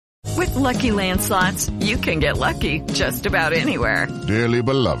With Lucky Land Slots, you can get lucky just about anywhere. Dearly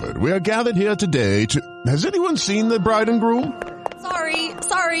beloved, we are gathered here today to... Has anyone seen the bride and groom?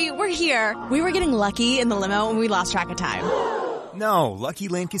 Sorry, we're here. We were getting lucky in the limo and we lost track of time. No, Lucky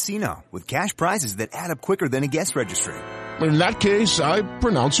Land Casino, with cash prizes that add up quicker than a guest registry. In that case, I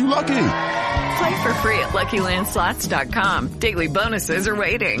pronounce you lucky. Play for free at LuckyLandSlots.com. Daily bonuses are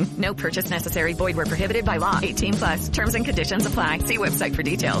waiting. No purchase necessary. Void where prohibited by law. 18+. Terms and conditions apply. See website for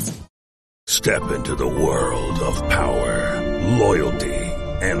details. Step into the world of power, loyalty,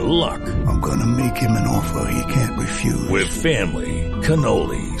 and luck. I'm gonna make him an offer he can't refuse. With family,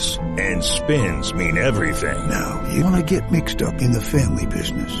 cannolis, and spins mean everything. Now, you wanna get mixed up in the family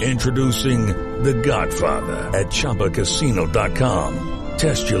business. Introducing The Godfather at ChumbaCasino.com.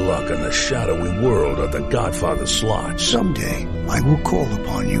 Test your luck in the shadowy world of The Godfather slot. Someday, I will call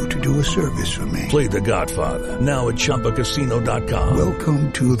upon you to do a service for me. Play The Godfather now at ChumbaCasino.com.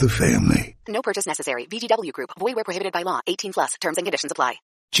 Welcome to the family. No purchase necessary. VGW Group. Void where prohibited by law. 18+. Terms and conditions apply.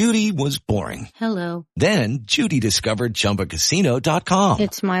 Judy was boring. Hello. Then Judy discovered ChumbaCasino.com.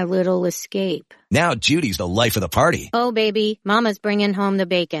 It's my little escape. Now Judy's the life of the party. Oh, baby, mama's bringing home the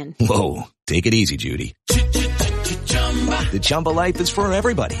bacon. Whoa, take it easy, Judy. The Chumba life is for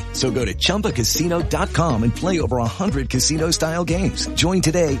everybody. So go to ChumbaCasino.com and play over 100 casino-style games. Join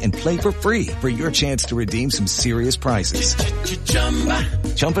today and play for free for your chance to redeem some serious prizes.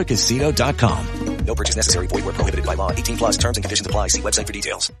 ChumbaCasino.com. No purchase necessary. Void where prohibited by law. 18+. Terms and conditions apply. See website for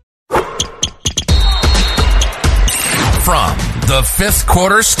details. From the Fifth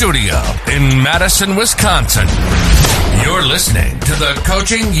Quarter Studio in Madison, Wisconsin, you're listening to the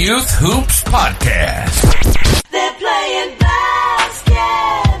Coaching Youth Hoops Podcast. They're playing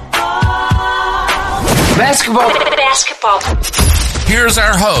basketball. Basketball. Here's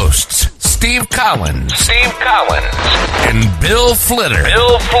our hosts, Steve Collins. And Bill Flitter.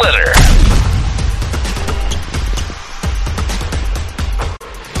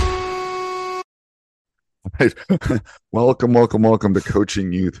 Welcome to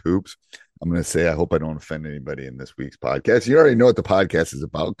Coaching Youth Hoops. I'm going to say, I hope I don't offend anybody in this week's podcast. You already know what the podcast is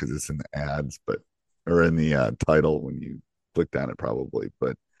about because it's in the ads, or in the title when you clicked on it, probably.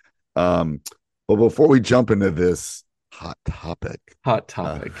 But before we jump into this hot topic,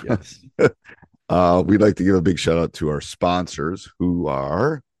 yes, we'd like to give a big shout out to our sponsors, who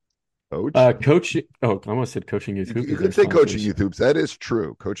are Coach. I almost said Coaching Youth Hoops. You could say Coaching Youth Hoops. That is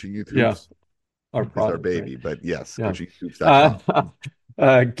true. Coaching Youth Hoops. Yeah. Our baby, right? But yes, yeah.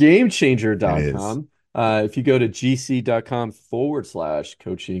 GameChanger.com. If you go to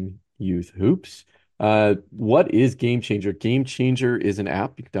gc.com/coaching youth hoops, what is Game Changer? Game Changer is an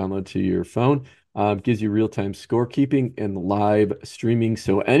app you can download to your phone. Gives you real-time scorekeeping and live streaming.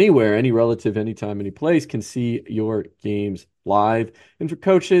 So anywhere, any relative, anytime, any place can see your games live. And for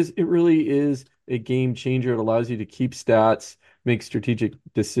coaches, it really is a game changer. It allows you to keep stats, make strategic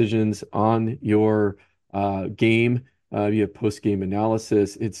decisions on your game. You have post-game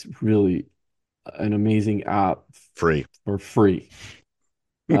analysis. It's really an amazing app. Free.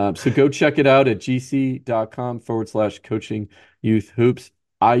 So go check it out at gc.com/coaching youth hoops.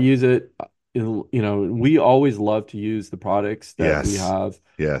 I use it. We always love to use the products that we have.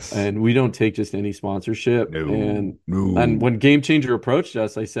 Yes. And we don't take just any sponsorship. No. And when Game Changer approached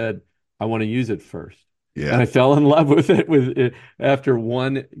us, I said, I want to use it first. Yeah. And I fell in love with it. After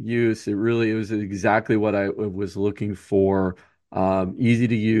one use. It was exactly what I was looking for. Easy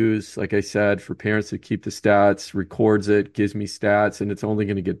to use, like I said, for parents to keep the stats, records it, gives me stats, and it's only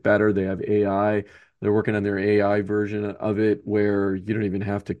going to get better. They have AI. They're working on their AI version of it where you don't even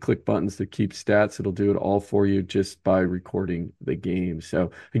have to click buttons to keep stats. It'll do it all for you just by recording the game.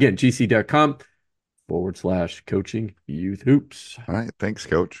 So again, gc.com/coaching youth hoops. All right. Thanks,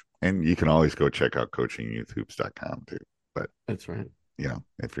 Coach. And you can always go check out coachingyouthhoops.com too. But that's right.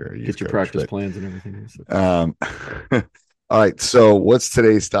 If you're a youth get your coach, practice plans and everything. All right. So what's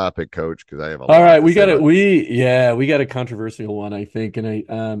today's topic, Coach? Because I have all right. We got a controversial one, I think, and I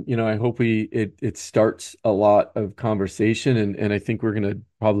hope it starts a lot of conversation, and I think we're going to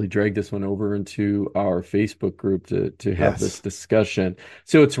probably drag this one over into our Facebook group to have this discussion.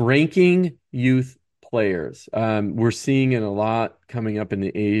 So it's ranking youth players. We're seeing it a lot coming up in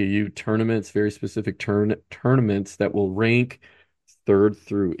the AAU tournaments, very specific tournaments that will rank 3rd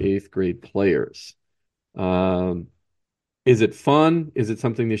through 8th grade players. Is it fun? Is it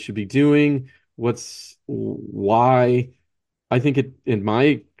something they should be doing? Why? I think it, in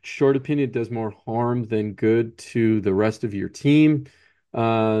my short opinion, it does more harm than good to the rest of your team.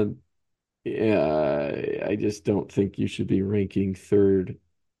 I just don't think you should be ranking 3rd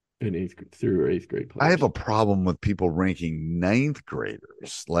and eighth grade I have players. a problem with people ranking ninth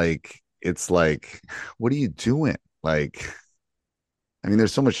graders. Like, it's like, what are you doing? Like, I mean,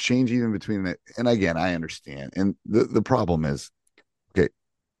 there's so much change even between it. And again, I understand. And the problem is, okay,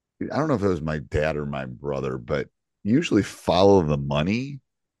 I don't know if it was my dad or my brother, but usually follow the money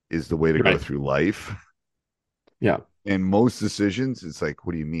is the way to go Right. through life. Yeah. And most decisions, it's like,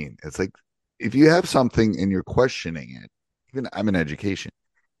 what do you mean? It's like, if you have something and you're questioning it, even I'm in education,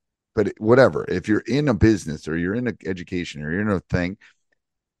 but whatever, if you're in a business or you're in a education or you're in a thing,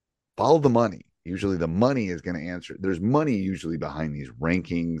 follow the money. Usually the money is going to answer. There's money usually behind these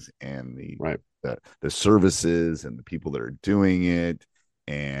rankings and Right. the services and the people that are doing it.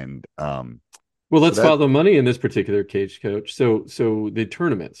 And Well, let's so that follow the money in this particular cage, coach. So the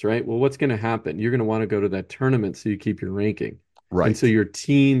tournaments, right? Well, what's going to happen? You're going to want to go to that tournament so you keep your ranking. And so right, your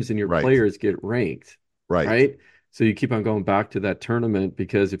teams and your right, players get ranked, right, right? So you keep on going back to that tournament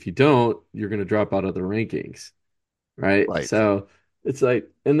because if you don't, you're going to drop out of the rankings, right? right. So it's like,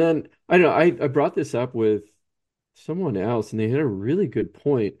 and then I don't know, I brought this up with someone else and they had a really good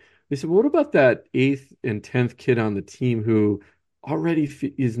point. They said, what about that eighth and 10th kid on the team who already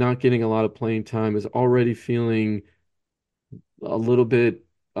is not getting a lot of playing time, is already feeling a little bit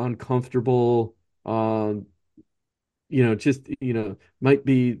uncomfortable, um, just, might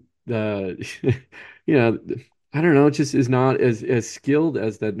be the, you know, I don't know, just is not as skilled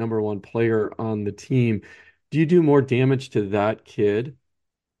as that number one player on the team. Do you do more damage to that kid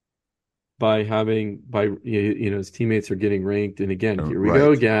his teammates are getting ranked, and again, here we go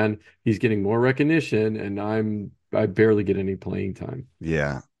Right. again, he's getting more recognition and I barely get any playing time.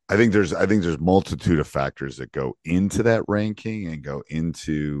 Yeah. I think there's multitude of factors that go into that ranking and go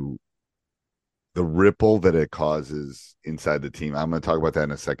into the ripple that it causes inside the team. I'm going to talk about that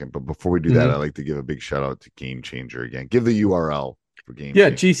in a second, but before we do that, I'd Mm-hmm. like to give a big shout out to Game Changer again. Give the URL for Game Yeah,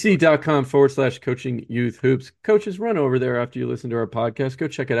 Changer. gc.com/coaching youth hoops. Coaches, run over there after you listen to our podcast. Go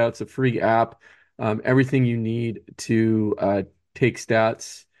check it out. It's a free app. Everything you need to take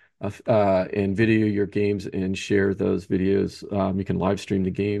stats and video your games and share those videos. You can live stream the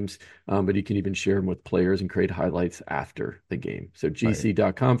games, but you can even share them with players and create highlights after the game. So Right.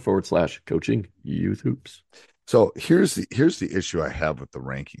 gc.com/coaching youth hoops. So here's the issue I have with the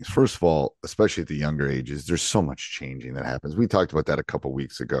rankings. First of all, especially at the younger ages, there's so much changing that happens. We talked about that a couple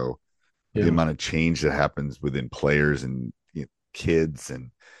weeks ago. The Yeah. amount of change that happens within players and kids,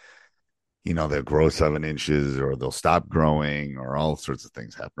 and they'll grow 7 inches or they'll stop growing or all sorts of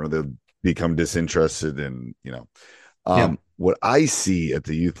things happen, or they'll become disinterested. And Yeah. what I see at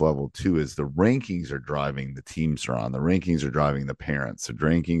the youth level too is the rankings are driving the teams are on. The rankings are driving the parents. The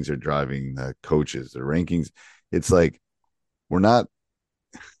rankings are driving the coaches. The rankings. It's like we're not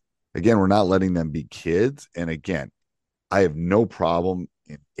letting them be kids. And again, I have no problem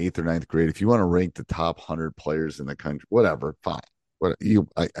in eighth or ninth grade. If you want to rank the top 100 players in the country, whatever, fine.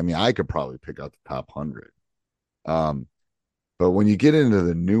 I mean, I could probably pick out the top 100. But when you get into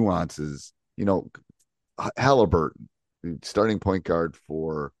the nuances, Halliburton, starting point guard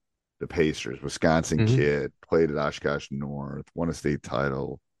for the Pacers, Wisconsin Mm-hmm. kid, played at Oshkosh North, won a state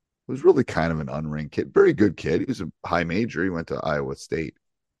title, was really kind of an unranked kid, very good kid. He was a high major. He went to Iowa State.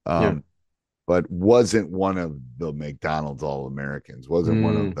 Yeah. But wasn't one of the McDonald's All Americans, wasn't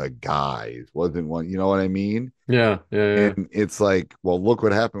one of Mm. the guys, wasn't one, you know what I mean? Yeah. Yeah. And it's like, well, look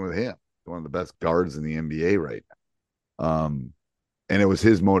what happened with him. One of the best guards in the NBA right now. And it was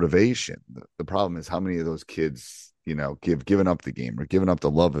his motivation. The problem is how many of those kids, given up the game or given up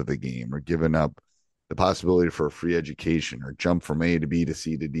the love of the game or given up the possibility for a free education or jump from A to B to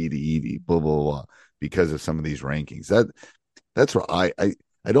C to D to E to blah, blah, blah, because of some of these rankings. That's where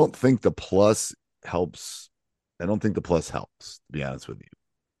I don't think the plus helps. I don't think the plus helps, to be honest with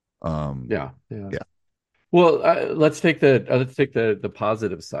you. Yeah. Well, let's take the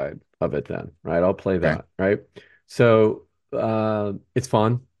positive side of it then, right? I'll play Okay. that, right? So it's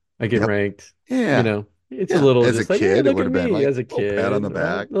fun. I get Yep. ranked. Yeah. It's a Yeah. little As a just like, hey, kid, it look would at have been me like as a a little pat on kid, the right?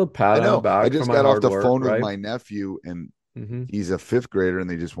 back. Little I pat on the know. I back for just my got off hard the work, phone with right? my nephew, and Mm-hmm. he's a fifth grader, and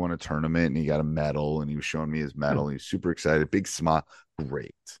they just won a tournament, and he got a medal, and he was showing me his medal. And he's super excited, big smile.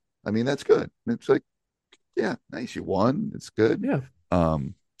 Great. I mean, that's good. It's like, yeah, nice. You won. It's good. Yeah.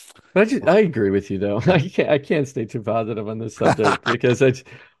 Um, But I agree with you though. yeah. I can't stay too positive on this subject because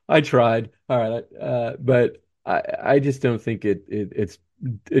I tried. All right. But I just don't think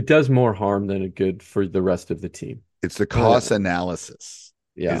it does more harm than it good for the rest of the team. It's the Uh, cost analysis.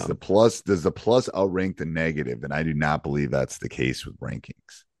 yeah. Does the plus outrank the negative? And I do not believe that's the case with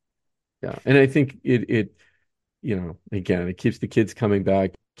rankings. Yeah. And I think again, it keeps the kids coming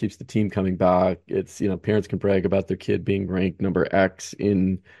back, keeps the team coming back. It's, parents can brag about their kid being ranked number X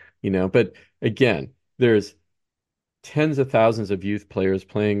in But again, there's tens of thousands of youth players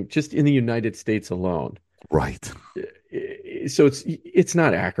playing just in the United States alone. Right. So it's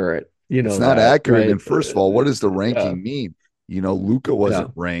not accurate. It's not accurate. Right? And first of all, what does the ranking mean? Luka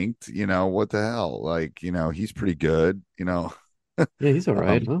wasn't ranked. What the hell? Like, he's pretty good. Yeah, he's all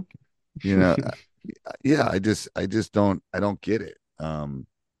right, huh? Yeah, I just don't get it.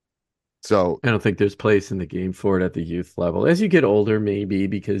 So I don't think there's place in the game for it at the youth level. As you get older, maybe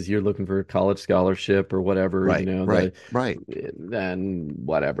because you're looking for a college scholarship or whatever, right. Then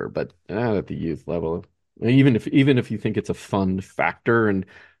whatever, but not at the youth level. Even if you think it's a fun factor, and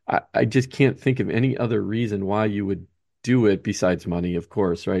I just can't think of any other reason why you would do it besides money, of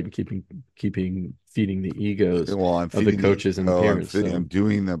course, right? And keeping feeding the egos of the coaches and the parents. I'm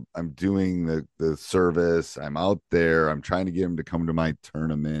doing the service. I'm out there. I'm trying to get them to come to my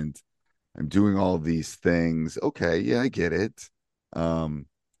tournament. I'm doing all these things. Okay, yeah, I get it. But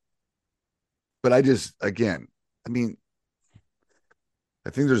I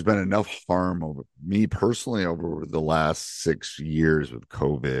think there's been enough harm over me personally over the last 6 years with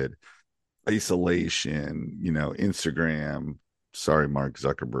COVID, isolation, Instagram. Sorry, Mark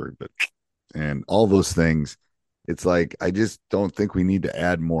Zuckerberg, and all those things. It's like, I just don't think we need to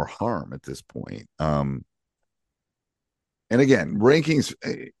add more harm at this point. And again, rankings.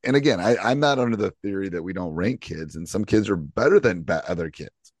 And again, I'm not under the theory that we don't rank kids, and some kids are better than other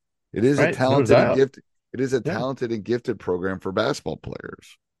kids. It is a talented and gifted. It is a talented and gifted program for basketball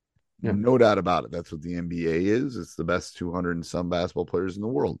players. Yeah. No doubt about it. That's what the NBA is. It's the best 200 and some basketball players in the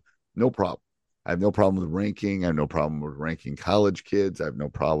world. No problem. I have no problem with ranking. I have no problem with ranking college kids. I have no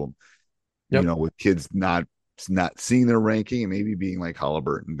problem, with kids not seeing their ranking and maybe being like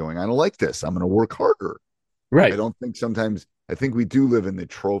Halliburton going, I don't like this. I'm going to work harder. Right. I think we do live in the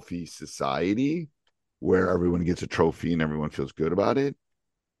trophy society where everyone gets a trophy and everyone feels good about it,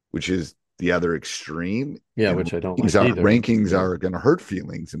 which is the other extreme. Yeah, which I don't like either. Rankings are going to hurt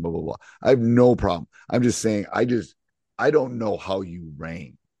feelings and blah, blah, blah. I have no problem. I'm just saying, I don't know how you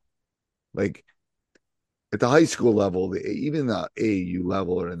rank. Like at the high school level, even the AAU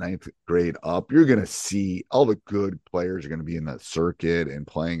level or the 9th grade up, you're going to see all the good players are going to be in the circuit and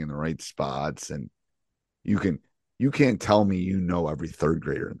playing in the right spots. And you can't tell me every third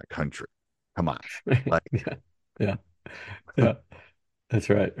grader in the country. Come on. Like, yeah. That's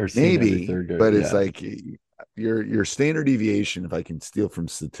right. Or maybe, but it's like your standard deviation, if I can steal from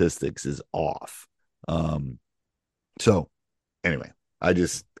statistics, is off. So anyway, I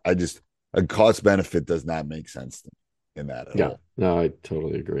just a cost benefit does not make sense to me in that at all. No, I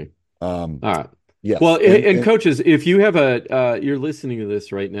totally agree. All right. Yeah. Well, and coaches, if you have you're listening to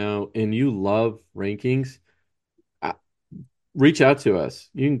this right now and you love rankings, reach out to us.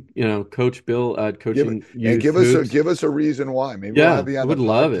 You can, Coach Bill at Coaching Youth Hoops. Give us a reason why. Maybe we'll have you on the podcast.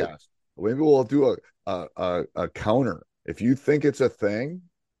 Love it. Maybe we'll do a counter. If you think it's a thing,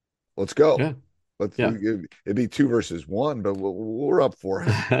 let's go. Yeah. It'd be 2 versus 1, but we're up for it.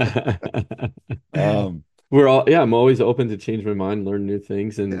 I'm always open to change my mind, learn new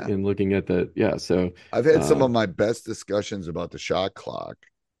things, and looking at that. Yeah. So I've had some of my best discussions about the shot clock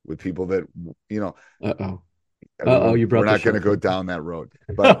with people that, you brought. We're not going to go down that road,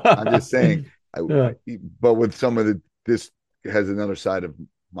 but I'm just saying. But with some of this has another side of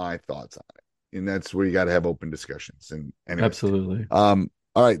my thoughts on it, and that's where you got to have open discussions. And anyway, absolutely.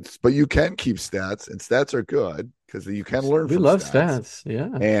 All right, but you can keep stats, and stats are good because you can learn. We love stats. Yeah.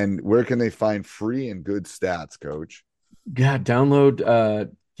 And where can they find free and good stats, Coach? Yeah, download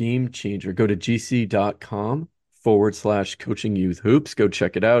Game Changer. Go to gc.com/coaching youth hoops. Go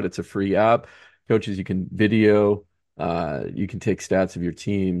check it out. It's a free app. Coaches, you can video, you can take stats of your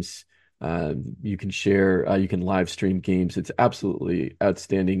teams, you can share, you can live stream games. It's absolutely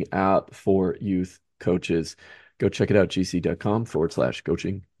outstanding app for youth coaches. Go check it out,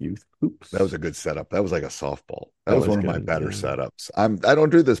 gc.com/coaching youth hoops. That was a good setup. That was like a softball. That was one of my better setups. I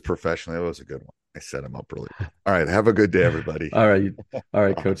don't do this professionally. That was a good one. I set him up really good. All right. Have a good day, everybody. All right,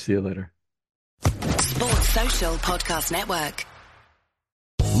 Coach. See you later. Sports Social Podcast Network.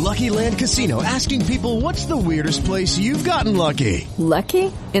 Lucky Land Casino, asking people, what's the weirdest place you've gotten lucky?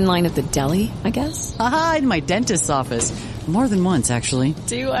 Lucky? In line at the deli, I guess? Aha, in my dentist's office. More than once, actually.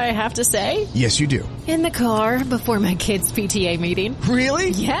 Do I have to say? Yes, you do. In the car before my kids' PTA meeting.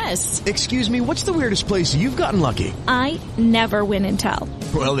 Really? Yes. Excuse me, what's the weirdest place you've gotten lucky? I never win and tell.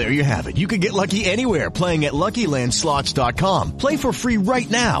 Well, there you have it. You can get lucky anywhere, playing at LuckyLandSlots.com. Play for free right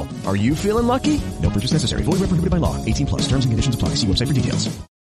now. Are you feeling lucky? No purchase necessary. Void where prohibited by law. 18+. Terms and conditions apply. See website for details.